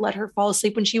not let her fall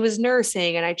asleep when she was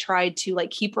nursing. And I tried to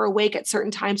like keep her awake at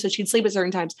certain times so she'd sleep at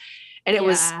certain times. And it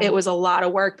was a lot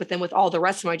of work. But then with all the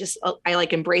rest of them, I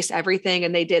like embraced everything.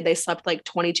 And they slept like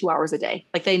 22 hours a day.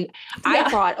 Like I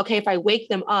thought, okay, if I wake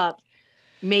them up,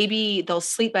 maybe they'll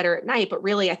sleep better at night. But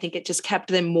really, I think it just kept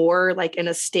them more like in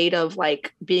a state of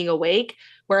like being awake.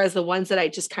 Whereas the ones that I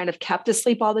just kind of kept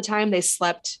asleep all the time, they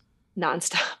slept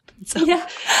nonstop. So Yeah.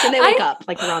 then they wake up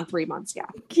like around 3 months. Yeah.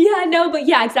 Yeah, no, but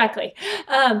yeah, exactly.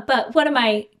 But one of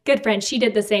my good friends, she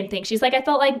did the same thing. She's like, I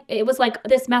felt like it was like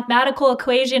this mathematical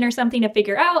equation or something to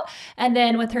figure out. And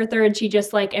then with her third, she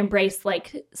just like embraced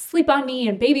like sleep on me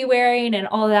and baby wearing and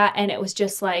all that. And it was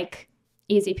just like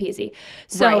easy peasy.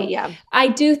 So Right, yeah. I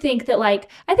do think that like,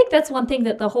 I think that's one thing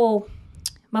that the whole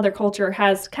mother culture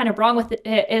has kind of wrong with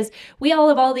it is we all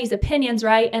have all these opinions,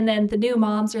 right? And then the new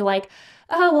moms are like,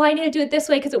 oh, well, I need to do it this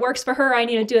way because it works for her. I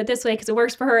need to do it this way because it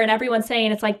works for her. And everyone's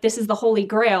saying it's like, this is the holy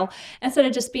grail. Instead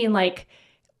of just being like,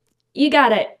 you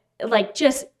got it. Like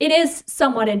just, it is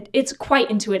somewhat, it's quite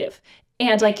intuitive.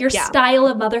 And like your style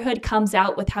of motherhood comes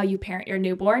out with how you parent your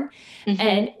newborn.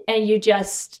 And you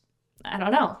just, I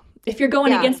don't know. If you're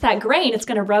going against that grain, it's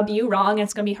going to rub you wrong and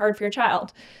it's going to be hard for your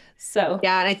child. So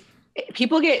yeah. And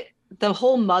people get the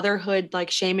whole motherhood,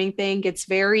 like shaming thing gets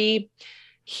very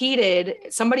heated.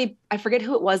 Somebody, I forget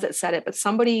who it was that said it, but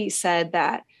somebody said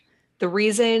that the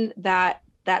reason that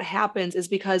that happens is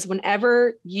because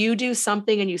whenever you do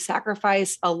something and you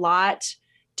sacrifice a lot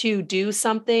to do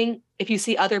something, if you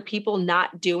see other people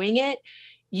not doing it,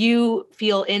 you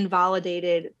feel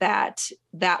invalidated that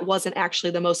that wasn't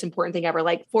actually the most important thing ever.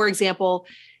 Like, for example,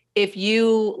 if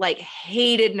you like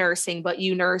hated nursing, but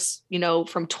you nurse, you know,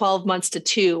 from 12 months to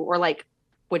 2, or like,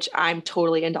 which I'm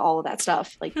totally into all of that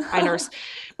stuff. Like I nurse,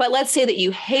 but let's say that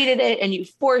you hated it and you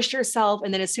forced yourself.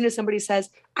 And then as soon as somebody says,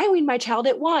 I weaned my child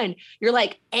at 1, you're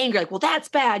like angry, like, well, that's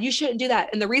bad. You shouldn't do that.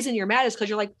 And the reason you're mad is because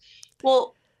you're like,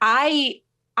 well, I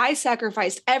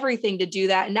sacrificed everything to do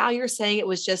that. And now you're saying it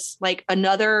was just like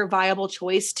another viable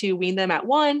choice to wean them at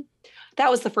 1.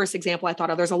 That was the first example I thought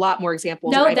of. There's a lot more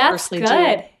examples. No, that's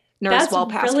good. Nurse that's well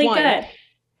past really 1. Good.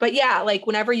 But yeah, like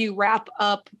whenever you wrap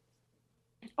up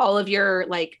all of your,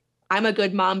 like, I'm a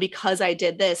good mom because I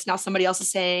did this. Now somebody else is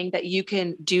saying that you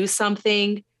can do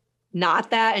something,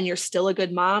 not that, and you're still a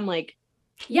good mom. Like,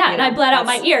 yeah, and I bled out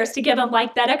my ears to give them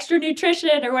like that extra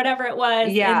nutrition or whatever it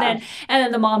was. Yeah. And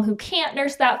then the mom who can't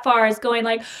nurse that far is going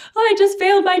like, oh, I just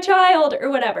failed my child or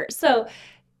whatever. So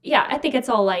yeah, I think it's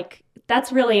all like,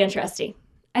 that's really interesting.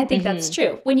 I think that's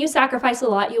true. When you sacrifice a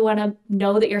lot, you want to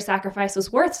know that your sacrifice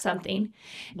was worth something.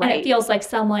 Right. And it feels like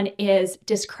someone is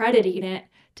discrediting it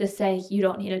to say, you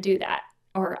don't need to do that,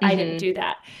 or I didn't do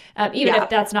that, even if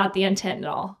that's not the intent at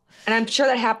all. And I'm sure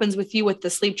that happens with you with the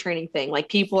sleep training thing. Like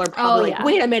people are probably like,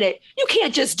 wait a minute, you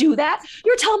can't just do that.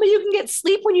 You're telling me you can get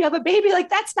sleep when you have a baby? Like,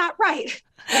 that's not right.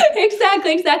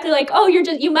 Exactly. Like, oh,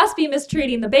 you must be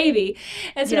mistreating the baby.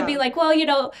 Instead of being like, well, you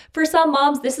know, for some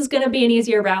moms, this is going to be an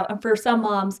easier route. And for some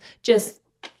moms, just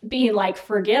being like,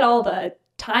 forget all the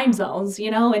time zones, you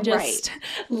know, and just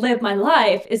live my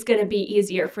life is going to be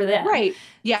easier for them. Right.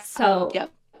 Yeah. So,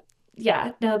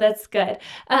 yeah, no, that's good.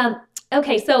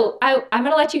 Okay. So I'm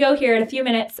going to let you go here in a few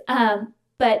minutes.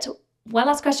 But one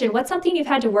last question. What's something you've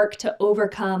had to work to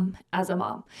overcome as a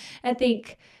mom? I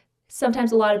think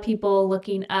sometimes a lot of people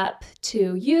looking up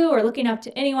to you or looking up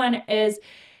to anyone is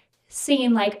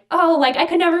seeing like, oh, like I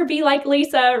could never be like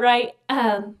Lisa, right?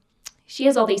 She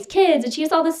has all these kids and she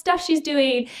has all this stuff she's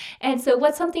doing. And so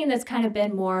what's something that's kind of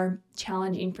been more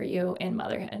challenging for you in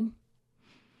motherhood?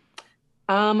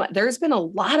 There's been a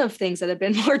lot of things that have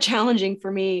been more challenging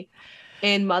for me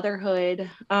in motherhood.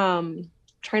 Trying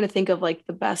to think of like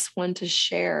the best one to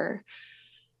share.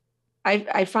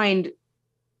 I find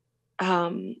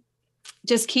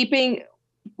just keeping,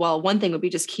 well, one thing would be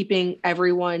just keeping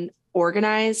everyone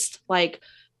organized. Like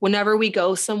whenever we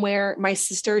go somewhere, my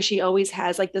sister, she always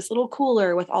has like this little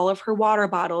cooler with all of her water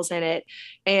bottles in it.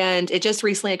 And it just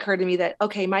recently occurred to me that,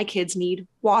 okay, my kids need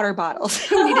water bottles.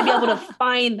 We need to be able to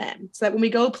find them so that when we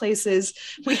go places,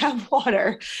 we have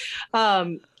water.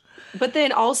 But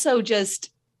then also just,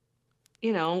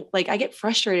 you know, like I get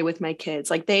frustrated with my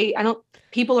kids. Like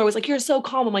people are always like, you're so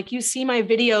calm. I'm like, you see my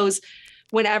videos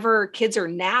whenever kids are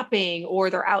napping or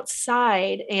they're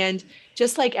outside, and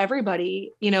just like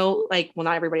everybody, you know, like, well,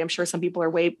 not everybody, I'm sure some people are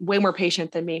way more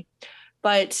patient than me,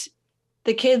 but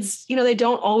the kids, you know, they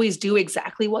don't always do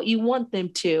exactly what you want them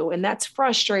to. And that's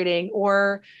frustrating.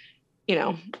 Or, you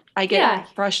know, I get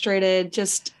frustrated.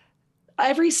 Just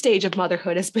every stage of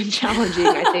motherhood has been challenging,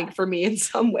 I think, for me in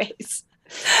some ways.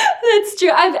 That's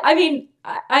true. I mean,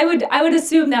 I would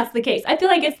assume that's the case. I feel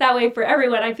like it's that way for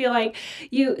everyone. I feel like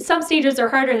some stages are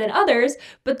harder than others,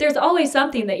 but there's always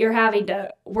something that you're having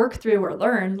to work through or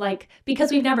learn, like,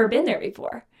 because we've never been there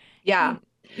before. Yeah.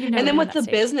 And then with the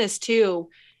business too,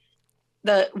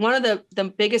 one of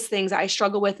the biggest things I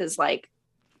struggle with is like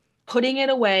putting it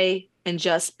away and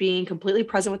just being completely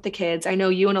present with the kids. I know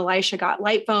you and Elisha got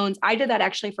light phones. I did that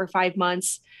actually for 5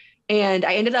 months, and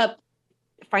I ended up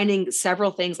finding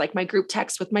several things like my group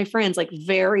text with my friends, like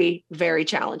very, very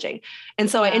challenging. And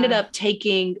so I ended up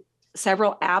taking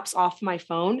several apps off my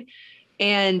phone.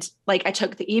 And like I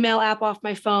took the email app off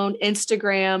my phone,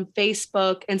 Instagram,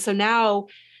 Facebook. And so now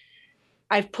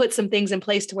I've put some things in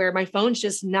place to where my phone's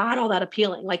just not all that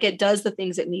appealing. Like it does the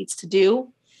things it needs to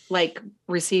do, like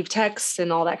receive texts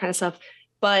and all that kind of stuff.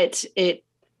 But I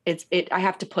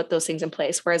have to put those things in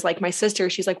place. Whereas like my sister,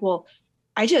 she's like, well,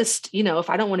 I just, if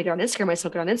I don't want to get on Instagram, I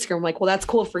still get on Instagram. I'm like, well, that's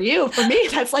cool for you. For me,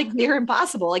 that's like near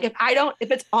impossible. Like if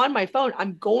it's on my phone,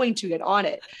 I'm going to get on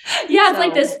it. Yeah. It's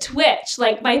like this twitch,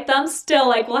 like my thumb still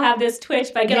like will have this twitch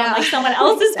if I get on like someone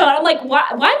else's phone. I'm like, why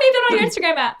am I even on your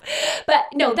Instagram app? But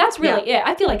no, that's really it.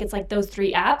 I feel like it's like those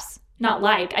 3 apps, not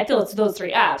like, I feel it's those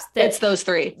 3 apps. It's those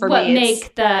 3 for me. What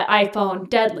make the iPhone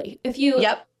deadly. If you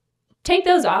take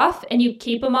those off and you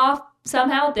keep them off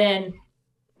somehow, then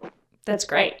that's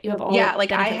great. You have all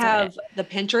like I have the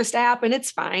Pinterest app and it's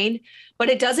fine, but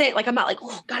it doesn't like, I'm not like,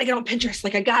 oh, gotta get on Pinterest.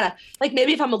 Like I gotta, like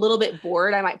maybe if I'm a little bit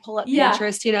bored, I might pull up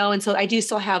Pinterest, and so I do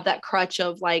still have that crutch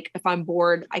of like, if I'm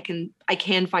bored, I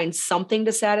can find something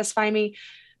to satisfy me,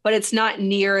 but it's not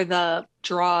near the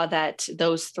draw that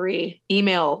those 3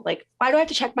 email. Like, why do I have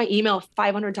to check my email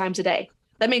 500 times a day?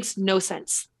 That makes no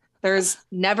sense. There's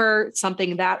never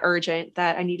something that urgent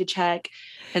that I need to check.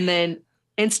 And then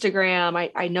Instagram,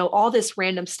 I know all this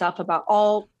random stuff about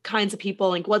all kinds of people,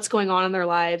 like what's going on in their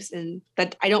lives, and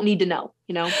that I don't need to know,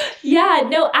 Yeah,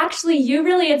 no, actually, you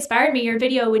really inspired me. Your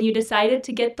video when you decided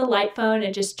to get the light phone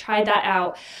and just try that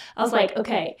out. I was like,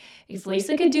 okay, if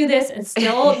Lisa could do this and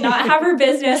still not have her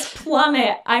business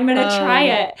plummet, I'm going to try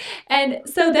it. And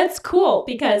so that's cool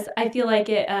because I feel like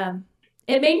it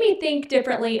made me think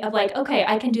differently of like, okay,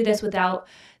 I can do this without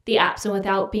the apps and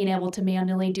without being able to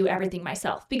manually do everything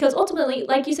myself. Because ultimately,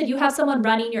 like you said, you have someone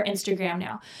running your Instagram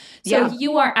now. So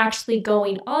you aren't actually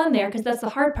going on there because that's the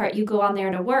hard part. You go on there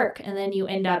to work and then you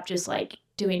end up just like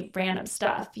doing random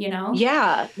stuff,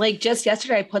 Yeah. Like just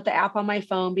yesterday, I put the app on my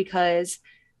phone because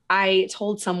I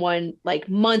told someone like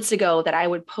months ago that I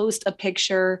would post a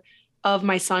picture of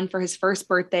my son for his first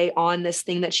birthday on this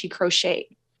thing that she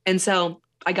crocheted. And so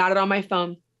I got it on my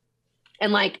phone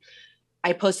and like,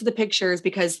 I posted the pictures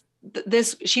because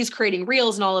she's creating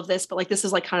reels and all of this, but like, this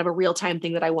is like kind of a real time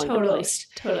thing that I wanted to post.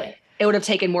 Totally. It would have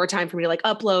taken more time for me to like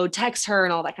upload, text her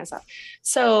and all that kind of stuff.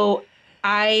 So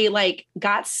I like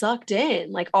got sucked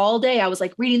in like all day. I was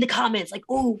like reading the comments, like,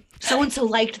 oh, so-and-so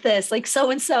liked this, like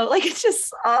so-and-so, like, it's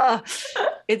just,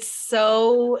 it's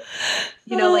so,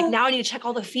 like now I need to check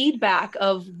all the feedback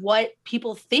of what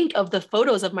people think of the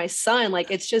photos of my son. Like,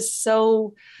 it's just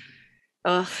so,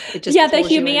 it just the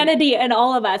humanity in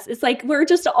all of us. It's like we're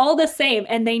just all the same,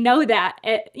 and they know that.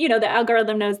 The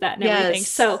algorithm knows that and everything.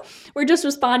 So we're just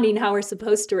responding how we're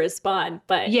supposed to respond.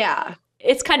 But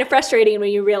it's kind of frustrating when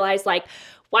you realize like,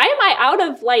 why am I out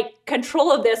of like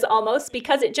control of this almost?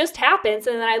 Because it just happens,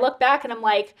 and then I look back and I'm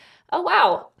like, oh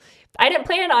wow, I didn't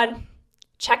plan on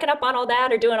checking up on all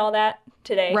that or doing all that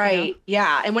today. Right?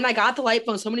 Yeah. And when I got the light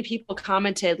phone, so many people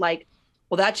commented like,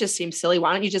 well, that just seems silly.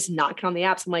 Why don't you just not get on the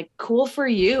apps? I'm like, cool for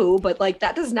you, but like,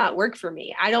 that does not work for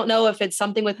me. I don't know if it's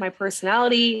something with my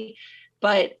personality,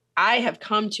 but I have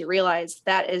come to realize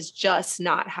that is just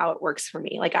not how it works for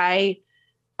me. Like I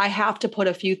have to put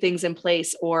a few things in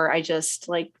place or I just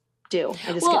like do.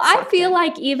 I feel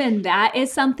like even that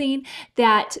is something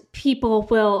that people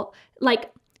will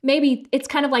like, maybe it's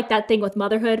kind of like that thing with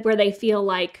motherhood where they feel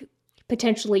like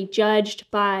potentially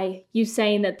judged by you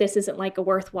saying that this isn't like a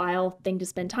worthwhile thing to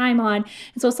spend time on.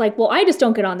 And so it's like, well, I just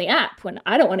don't get on the app when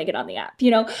I don't want to get on the app,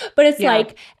 but it's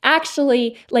like,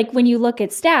 actually, like when you look at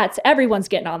stats, everyone's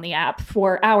getting on the app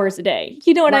for hours a day.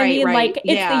 You know what I mean? Right. Like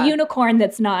it's the unicorn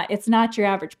it's not your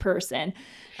average person.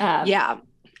 And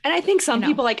I think some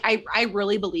people like, I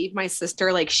really believe my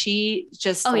sister, like she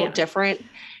just so different.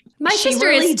 My sister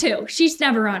is too. She's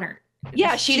never on her.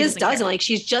 Yeah, she just doesn't like,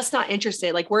 she's just not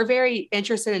interested. Like we're very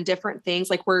interested in different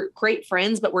things. Like we're great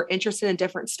friends, but we're interested in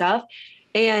different stuff.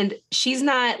 And she's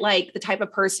not like the type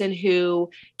of person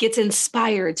who gets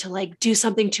inspired to like do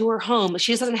something to her home.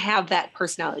 She just doesn't have that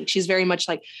personality. She's very much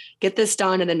like, get this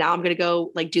done. And then now I'm going to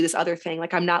go like do this other thing.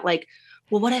 Like, I'm not like,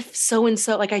 well, what if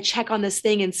so-and-so, like I check on this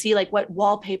thing and see like what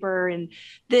wallpaper and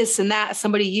this and that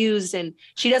somebody used. And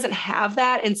she doesn't have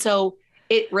that. And so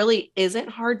it really isn't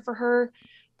hard for her.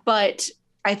 But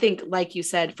I think, like you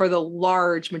said, for the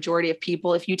large majority of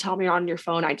people, if you tell me you're on your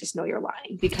phone, I just know you're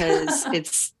lying because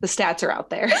the stats are out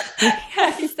there.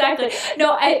 Yeah, exactly.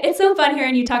 No, it's so fun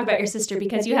hearing you talk about your sister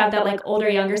because you have that like older,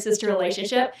 younger sister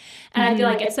relationship. And I feel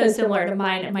like it's so similar to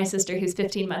mine and my sister who's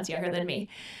 15 months younger than me.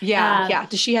 Yeah. Yeah.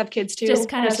 Does she have kids too? Just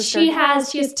kind of, she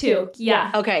has 2.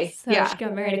 Yeah. Okay. So she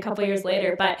got married a couple years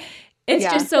later, but it's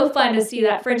just so fun to see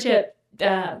that friendship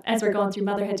as we're going through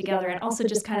motherhood together, and also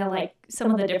just kind of like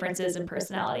some of the differences in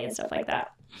personality and stuff like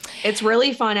that. It's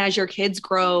really fun as your kids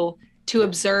grow to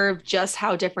observe just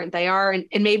how different they are.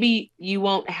 And maybe you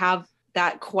won't have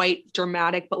that quite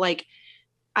dramatic, but like,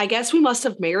 I guess we must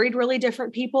have married really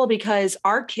different people because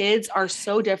our kids are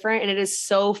so different, and it is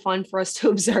so fun for us to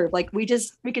observe. Like we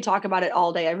could talk about it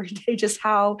all day, every day, just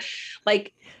how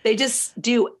like they just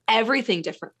do everything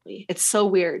differently. It's so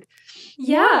weird.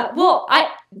 Yeah. Well,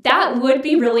 that would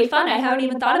be really fun. I haven't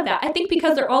even thought of that. I think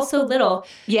because they're all so little,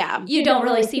 you don't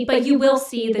really see, but you will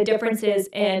see the differences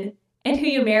in who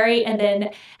you marry, and then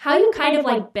how you kind of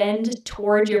like bend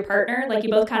towards your partner. Like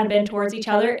you both kind of bend towards each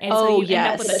other. And so you end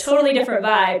up with a totally different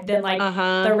vibe than like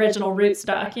the original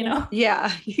rootstock, you know?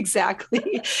 Yeah,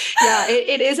 exactly. Yeah,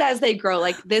 it is as they grow.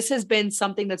 Like this has been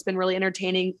something that's been really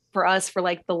entertaining for us for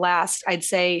like the last, I'd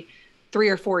say 3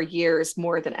 or 4 years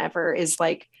more than ever, is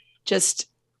like just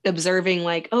observing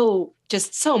like, oh,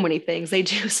 just so many things they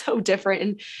do so different.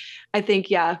 And I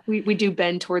think, we do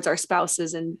bend towards our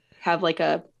spouses and have like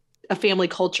a family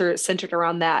culture centered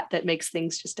around that makes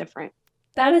things just different.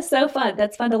 That is so fun.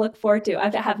 That's fun to look forward to.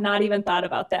 I have not even thought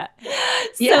about that.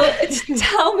 Yeah. So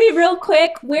tell me real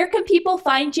quick, where can people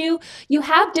find you? You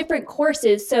have different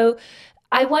courses. So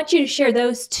I want you to share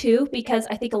those too, because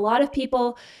I think a lot of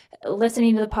people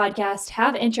listening to the podcast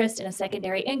have interest in a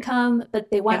secondary income,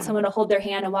 but they want someone to hold their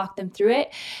hand and walk them through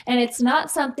it. And it's not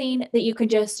something that you can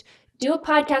just do a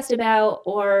podcast about,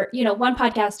 or, you know, one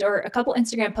podcast or a couple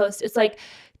Instagram posts. It's like,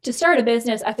 to start a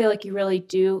business, I feel like you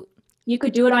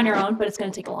could do it on your own, but it's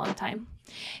going to take a long time.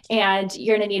 And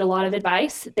you're going to need a lot of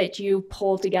advice that you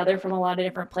pull together from a lot of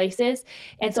different places.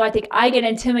 And so I think I get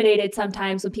intimidated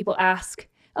sometimes when people ask,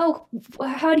 oh,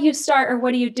 how do you start, or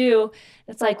what do you do?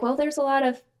 It's like, well, there's a lot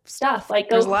of stuff. Like,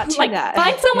 there's a lot to that.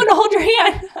 Find someone to hold your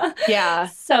hand. Yeah.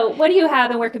 So what do you have,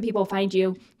 and where can people find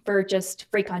you for just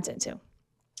free content too?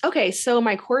 Okay, so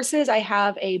my courses, I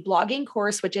have a blogging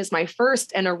course, which is my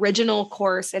first and original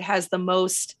course. It has the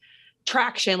most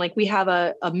traction. Like we have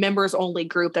a members only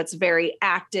group that's very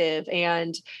active,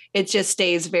 and it just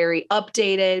stays very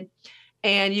updated.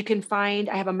 And you can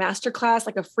find, I have a masterclass,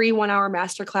 like a free 1-hour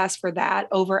masterclass for that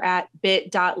over at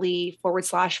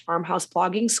bit.ly/farmhouse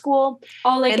blogging school.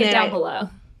 I'll link it down below.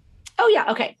 Oh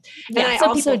yeah. Okay. Yeah, and I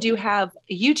also do have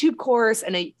a YouTube course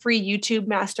and a free YouTube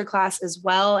masterclass as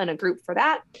well, and a group for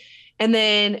that. And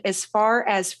then as far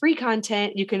as free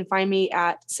content, you can find me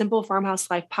at Simple Farmhouse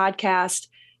Life Podcast,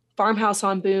 Farmhouse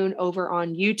on Boone over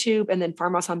on YouTube, and then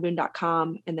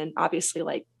farmhouseonboone.com. And then obviously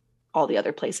like all the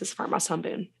other places, Farmhouse on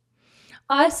Boone.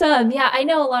 Awesome. Yeah. I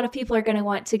know a lot of people are going to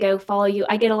want to go follow you.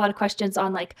 I get a lot of questions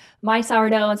on like my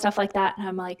sourdough and stuff like that. And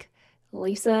I'm like,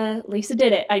 Lisa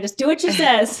did it. I just do what she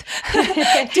says. For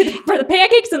the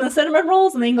pancakes and the cinnamon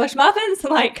rolls and the English muffins.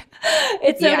 Like,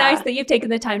 it's so nice that you've taken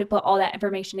the time to put all that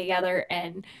information together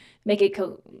and make it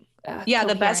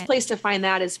the best place to find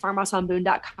that is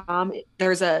farmhouseonboone.com.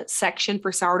 There's a section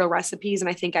for sourdough recipes, and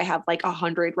I think I have like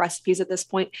 100 recipes at this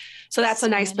point. So that's a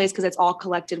nice place because it's all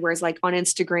collected. Whereas like on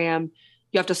Instagram,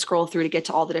 you have to scroll through to get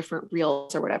to all the different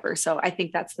reels or whatever. So I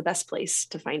think that's the best place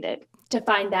to find it. To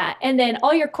find that. And then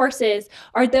all your courses,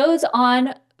 are those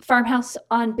on Farmhouse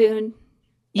on Boone?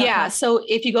 Yeah. So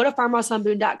if you go to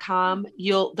farmhouseonboone.com,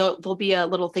 there'll be a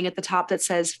little thing at the top that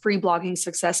says free blogging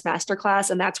success masterclass.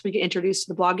 And that's where you get introduced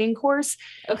to the blogging course.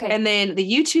 Okay. And then the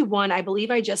YouTube one, I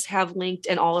believe I just have linked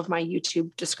in all of my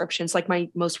YouTube descriptions, like my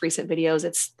most recent videos.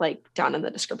 It's like down in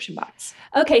the description box.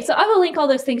 Okay. So I will link all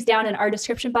those things down in our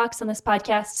description box on this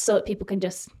podcast so that people can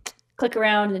just click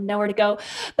around and know where to go.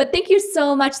 But thank you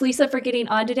so much, Lisa, for getting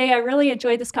on today. I really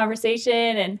enjoyed this conversation,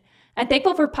 and I'm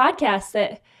thankful for podcasts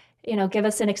that, you know, give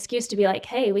us an excuse to be like,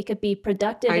 hey, we could be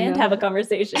productive and have a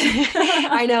conversation.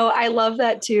 I know. I love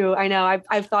that too. I know.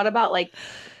 I've thought about like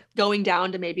going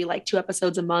down to maybe like 2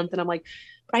 episodes a month, and I'm like,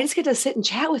 I just get to sit and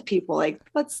chat with people. Like,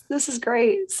 this is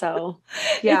great. So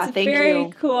yeah, thank you. Very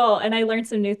cool. And I learned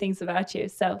some new things about you.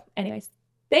 So anyways,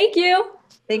 thank you.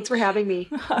 Thanks for having me.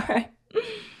 All right.